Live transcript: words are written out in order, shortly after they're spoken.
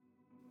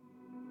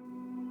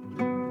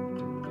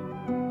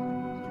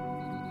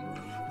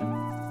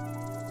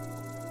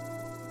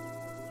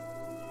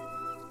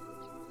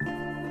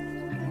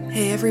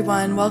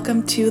everyone.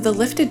 Welcome to the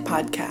Lifted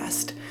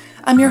Podcast.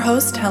 I'm your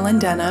host, Helen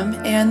Denham,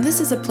 and this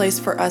is a place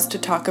for us to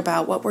talk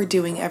about what we're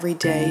doing every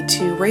day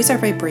to raise our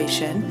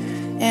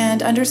vibration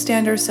and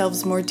understand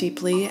ourselves more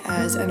deeply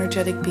as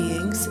energetic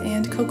beings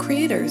and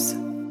co-creators.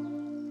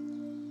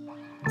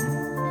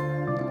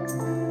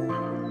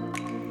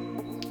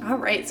 All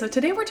right, so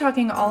today we're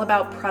talking all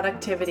about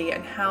productivity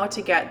and how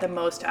to get the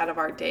most out of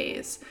our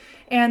days.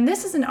 And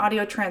this is an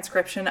audio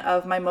transcription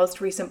of my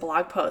most recent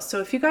blog post. So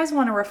if you guys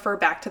want to refer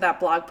back to that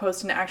blog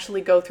post and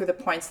actually go through the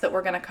points that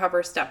we're going to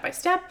cover step by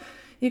step,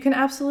 you can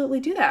absolutely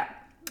do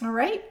that. All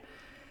right,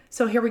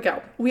 so here we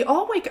go. We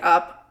all wake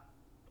up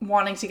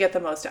wanting to get the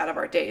most out of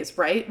our days,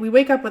 right? We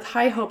wake up with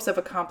high hopes of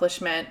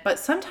accomplishment, but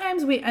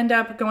sometimes we end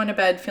up going to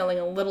bed feeling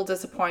a little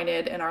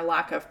disappointed in our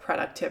lack of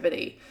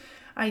productivity.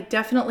 I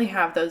definitely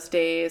have those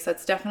days.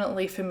 That's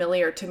definitely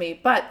familiar to me,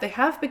 but they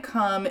have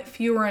become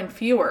fewer and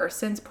fewer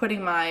since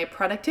putting my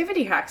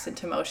productivity hacks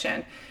into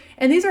motion.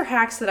 And these are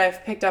hacks that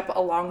I've picked up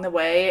along the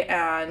way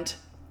and,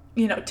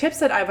 tips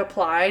that I've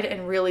applied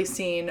and really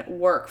seen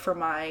work for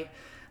my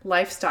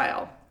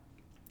lifestyle.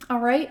 All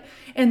right.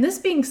 And this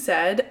being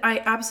said,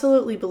 I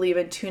absolutely believe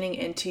in tuning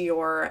into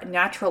your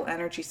natural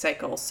energy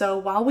cycle. So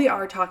while we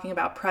are talking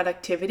about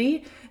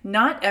productivity,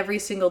 not every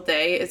single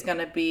day is going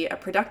to be a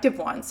productive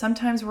one.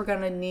 Sometimes we're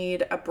going to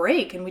need a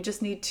break and we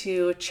just need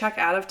to check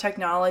out of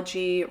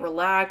technology,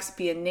 relax,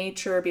 be in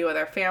nature, be with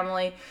our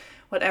family,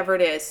 whatever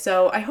it is.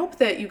 So I hope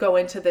that you go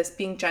into this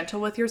being gentle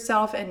with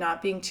yourself and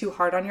not being too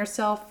hard on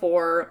yourself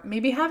for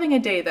maybe having a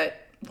day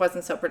that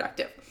wasn't so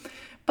productive.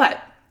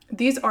 But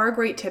these are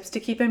great tips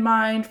to keep in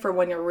mind for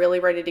when you're really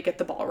ready to get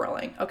the ball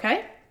rolling,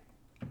 okay?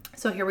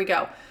 So here we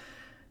go.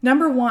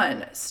 Number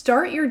 1,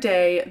 start your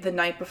day the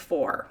night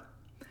before.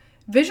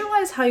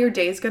 Visualize how your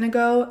day is going to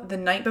go the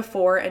night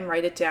before and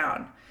write it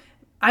down.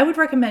 I would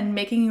recommend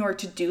making your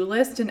to-do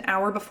list an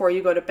hour before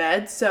you go to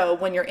bed. So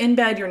when you're in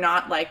bed, you're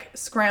not like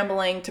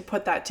scrambling to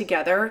put that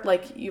together.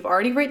 Like you've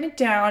already written it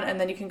down and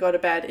then you can go to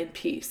bed in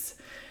peace.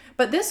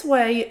 But this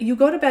way, you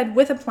go to bed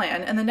with a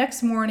plan, and the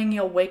next morning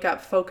you'll wake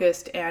up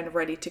focused and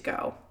ready to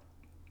go.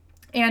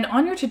 And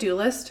on your to-do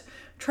list,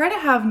 try to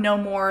have no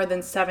more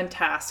than 7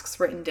 tasks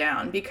written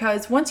down,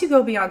 because once you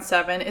go beyond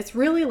 7, it's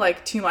really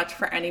like too much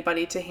for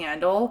anybody to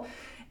handle.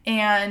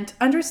 And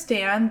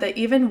understand that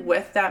even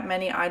with that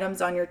many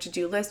items on your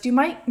to-do list, you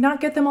might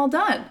not get them all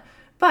done,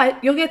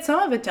 but you'll get some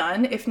of it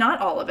done, if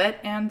not all of it,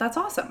 and that's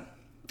awesome.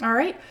 All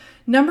right.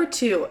 Number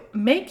 2,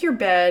 make your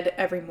bed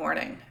every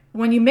morning.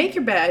 When you make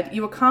your bed,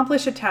 you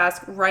accomplish a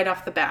task right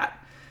off the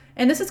bat.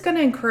 And this is going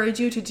to encourage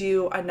you to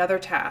do another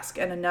task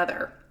and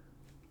another.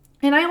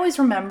 And I always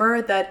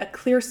remember that a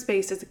clear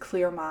space is a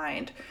clear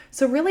mind.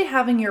 So really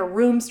having your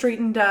room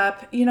straightened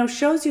up,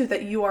 shows you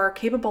that you are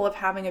capable of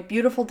having a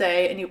beautiful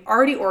day and you've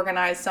already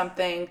organized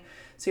something,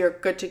 so you're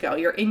good to go.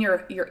 You're in your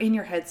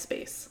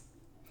headspace.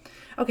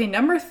 Okay,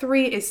 number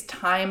 3 is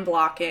time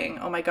blocking.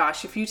 Oh my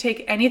gosh, if you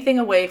take anything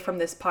away from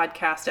this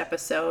podcast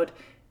episode,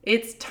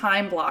 it's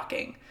time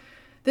blocking.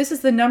 This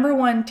is the number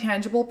 1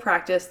 tangible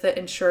practice that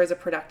ensures a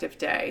productive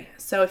day.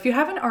 So if you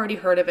haven't already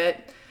heard of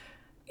it,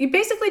 you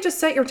basically just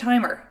set your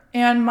timer.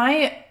 And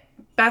my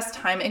best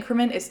time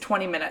increment is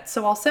 20 minutes.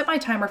 So I'll set my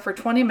timer for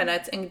 20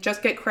 minutes and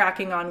just get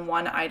cracking on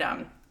one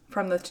item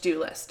from the to-do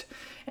list.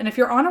 And if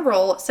you're on a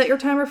roll, set your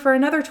timer for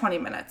another 20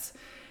 minutes.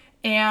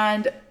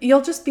 And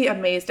you'll just be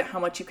amazed at how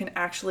much you can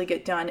actually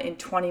get done in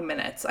 20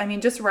 minutes. I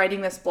mean, just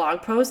writing this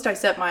blog post, I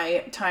set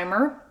my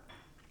timer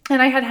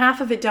and I had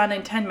half of it done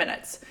in 10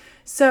 minutes.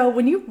 So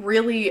when you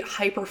really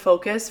hyper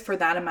focus for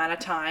that amount of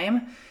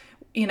time,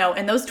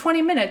 in those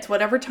 20 minutes,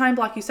 whatever time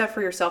block you set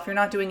for yourself, you're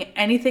not doing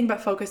anything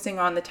but focusing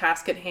on the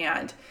task at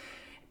hand.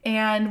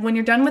 And when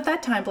you're done with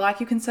that time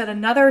block, you can set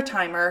another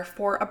timer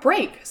for a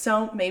break.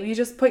 So maybe you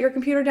just put your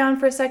computer down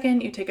for a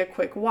second, you take a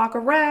quick walk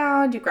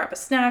around, you grab a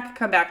snack,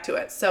 come back to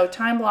it. So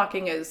time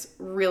blocking is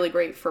really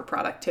great for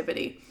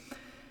productivity.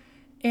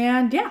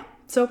 And yeah.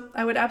 So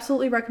I would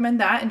absolutely recommend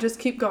that and just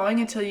keep going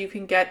until you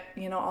can get,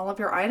 all of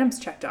your items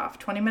checked off,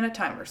 20-minute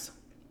timers.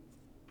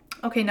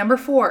 Okay, number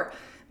 4,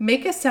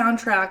 make a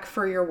soundtrack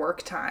for your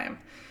work time.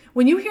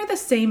 When you hear the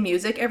same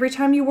music every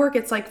time you work,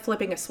 it's like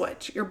flipping a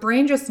switch. Your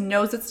brain just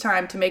knows it's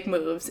time to make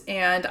moves.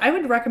 And I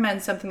would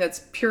recommend something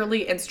that's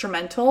purely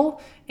instrumental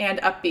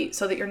and upbeat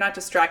so that you're not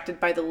distracted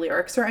by the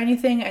lyrics or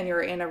anything and you're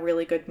in a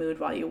really good mood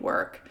while you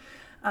work.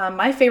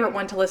 My favorite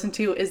one to listen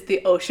to is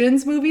the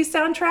Oceans movie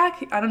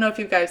soundtrack. I don't know if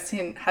you guys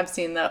have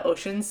seen the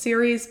Oceans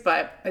series,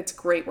 but it's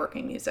great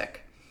working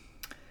music.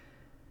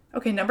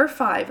 Okay, number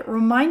 5,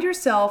 remind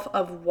yourself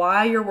of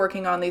why you're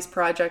working on these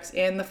projects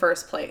in the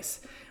first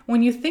place.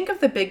 When you think of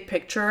the big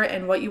picture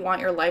and what you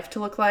want your life to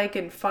look like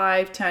in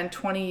 5, 10,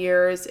 20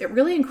 years, it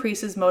really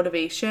increases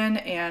motivation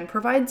and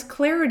provides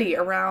clarity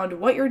around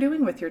what you're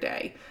doing with your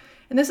day.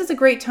 And this is a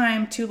great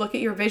time to look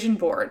at your vision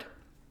board.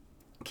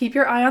 Keep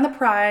your eye on the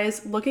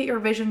prize, look at your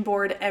vision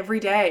board every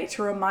day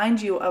to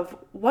remind you of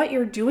what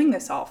you're doing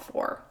this all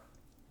for.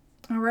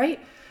 All right?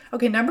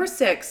 Okay, number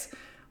 6,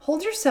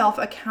 hold yourself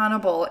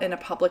accountable in a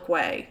public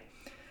way.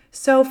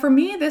 So for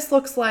me, this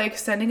looks like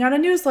sending out a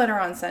newsletter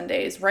on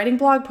Sundays, writing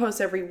blog posts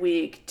every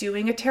week,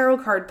 doing a tarot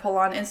card pull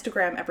on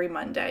Instagram every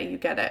Monday. You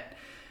get it.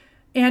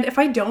 And if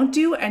I don't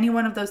do any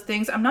one of those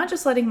things, I'm not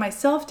just letting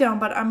myself down,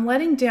 but I'm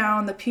letting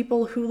down the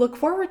people who look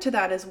forward to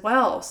that as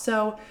well.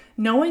 So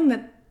knowing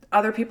that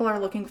other people are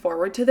looking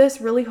forward to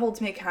this really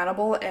holds me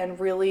accountable and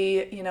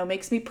really,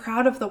 makes me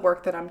proud of the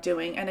work that I'm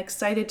doing and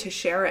excited to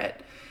share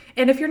it.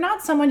 And if you're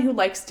not someone who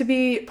likes to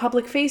be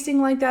public facing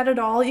like that at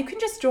all, you can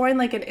just join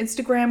like an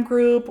Instagram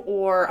group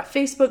or a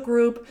Facebook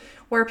group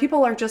where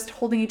people are just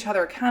holding each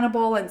other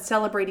accountable and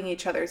celebrating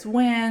each other's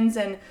wins.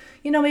 And,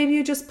 maybe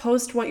you just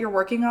post what you're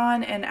working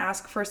on and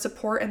ask for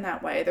support in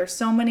that way. There's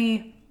so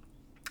many,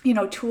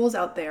 tools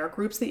out there,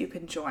 groups that you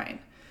can join.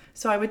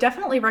 So I would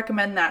definitely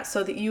recommend that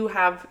so that you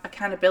have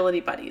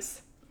accountability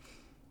buddies.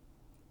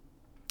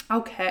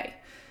 Okay.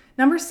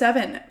 Number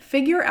 7,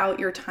 figure out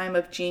your time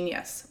of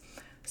genius.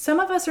 Some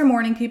of us are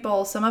morning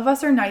people, some of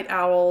us are night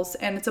owls,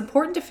 and it's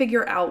important to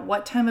figure out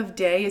what time of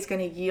day is going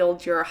to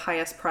yield your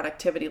highest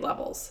productivity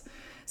levels.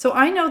 So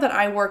I know that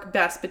I work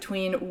best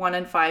between 1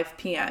 and 5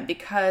 p.m.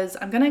 because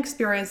I'm going to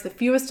experience the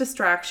fewest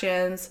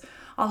distractions.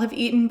 I'll have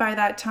eaten by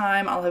that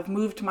time, I'll have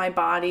moved my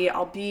body,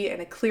 I'll be in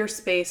a clear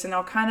space, and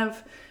I'll kind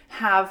of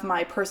have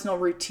my personal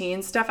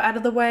routine stuff out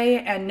of the way,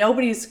 and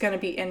nobody's going to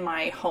be in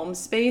my home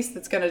space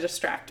that's going to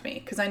distract me.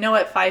 Because I know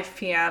at 5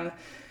 p.m.,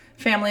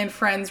 family and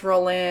friends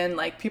roll in,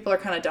 like people are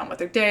kind of done with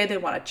their day, they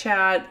want to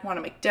chat, want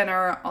to make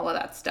dinner, all of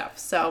that stuff.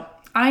 So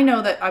I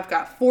know that I've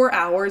got 4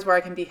 hours where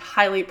I can be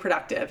highly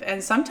productive.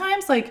 And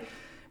sometimes like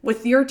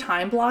with your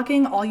time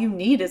blocking, all you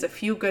need is a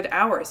few good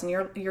hours and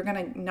you're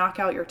going to knock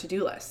out your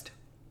to-do list.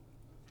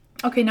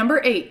 Okay,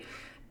 number 8,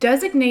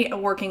 designate a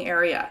working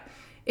area.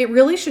 It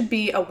really should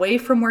be away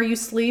from where you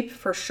sleep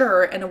for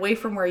sure and away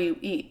from where you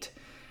eat.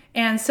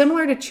 And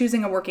similar to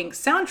choosing a working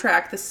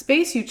soundtrack, the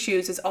space you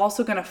choose is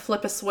also going to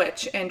flip a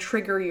switch and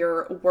trigger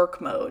your work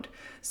mode.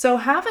 So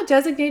have a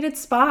designated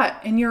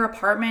spot in your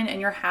apartment, in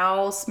your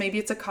house, maybe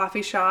it's a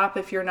coffee shop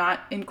if you're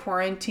not in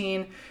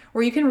quarantine,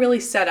 where you can really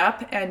set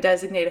up and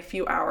designate a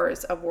few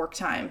hours of work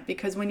time.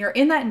 Because when you're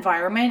in that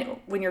environment,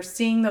 when you're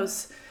seeing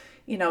those,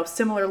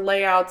 similar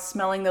layouts,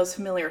 smelling those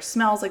familiar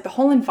smells, like the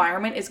whole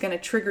environment is going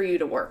to trigger you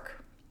to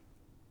work.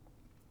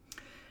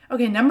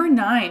 Okay, number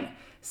 9.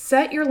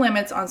 Set your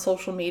limits on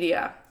social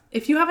media.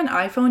 If you have an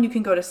iPhone, you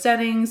can go to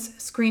settings,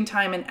 screen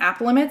time, and app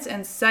limits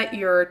and set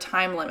your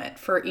time limit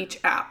for each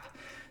app.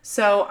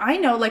 So I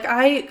know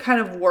I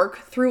kind of work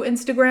through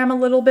Instagram a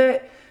little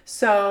bit.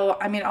 So,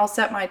 I'll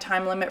set my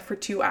time limit for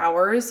 2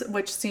 hours,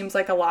 which seems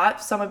like a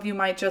lot. Some of you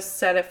might just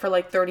set it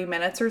for 30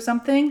 minutes or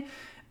something.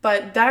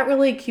 But that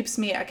really keeps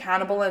me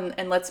accountable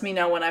and lets me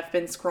know when I've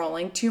been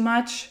scrolling too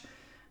much.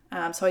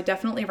 So I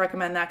definitely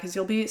recommend that because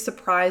you'll be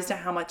surprised at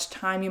how much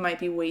time you might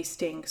be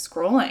wasting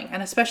scrolling.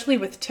 And especially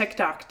with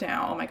TikTok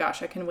now, oh my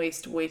gosh, I can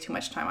waste way too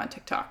much time on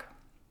TikTok.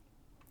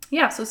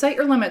 Yeah, so set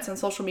your limits on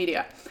social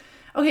media.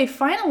 Okay,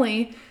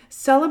 finally,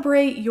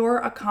 celebrate your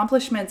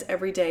accomplishments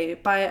every day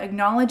by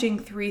acknowledging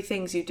 3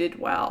 things you did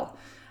well.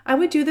 I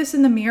would do this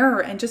in the mirror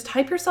and just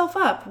hype yourself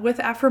up with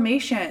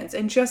affirmations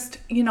and just,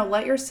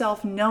 let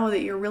yourself know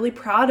that you're really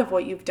proud of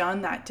what you've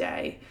done that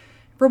day.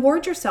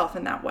 Reward yourself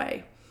in that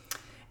way.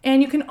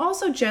 And you can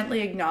also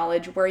gently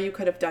acknowledge where you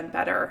could have done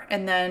better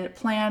and then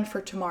plan for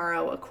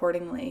tomorrow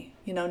accordingly.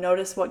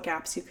 Notice what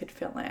gaps you could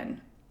fill in.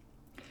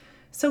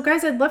 So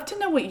guys, I'd love to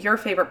know what your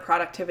favorite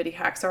productivity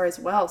hacks are as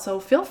well. So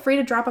feel free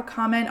to drop a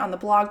comment on the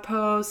blog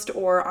post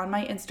or on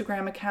my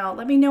Instagram account.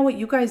 Let me know what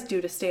you guys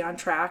do to stay on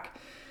track.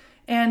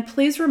 And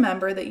please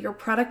remember that your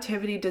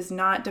productivity does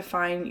not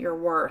define your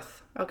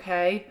worth,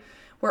 okay?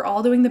 We're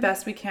all doing the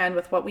best we can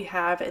with what we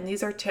have, and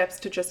these are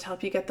tips to just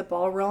help you get the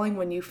ball rolling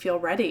when you feel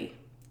ready.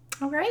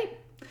 All right.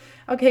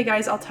 Okay,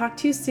 guys, I'll talk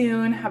to you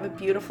soon. Have a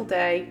beautiful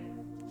day.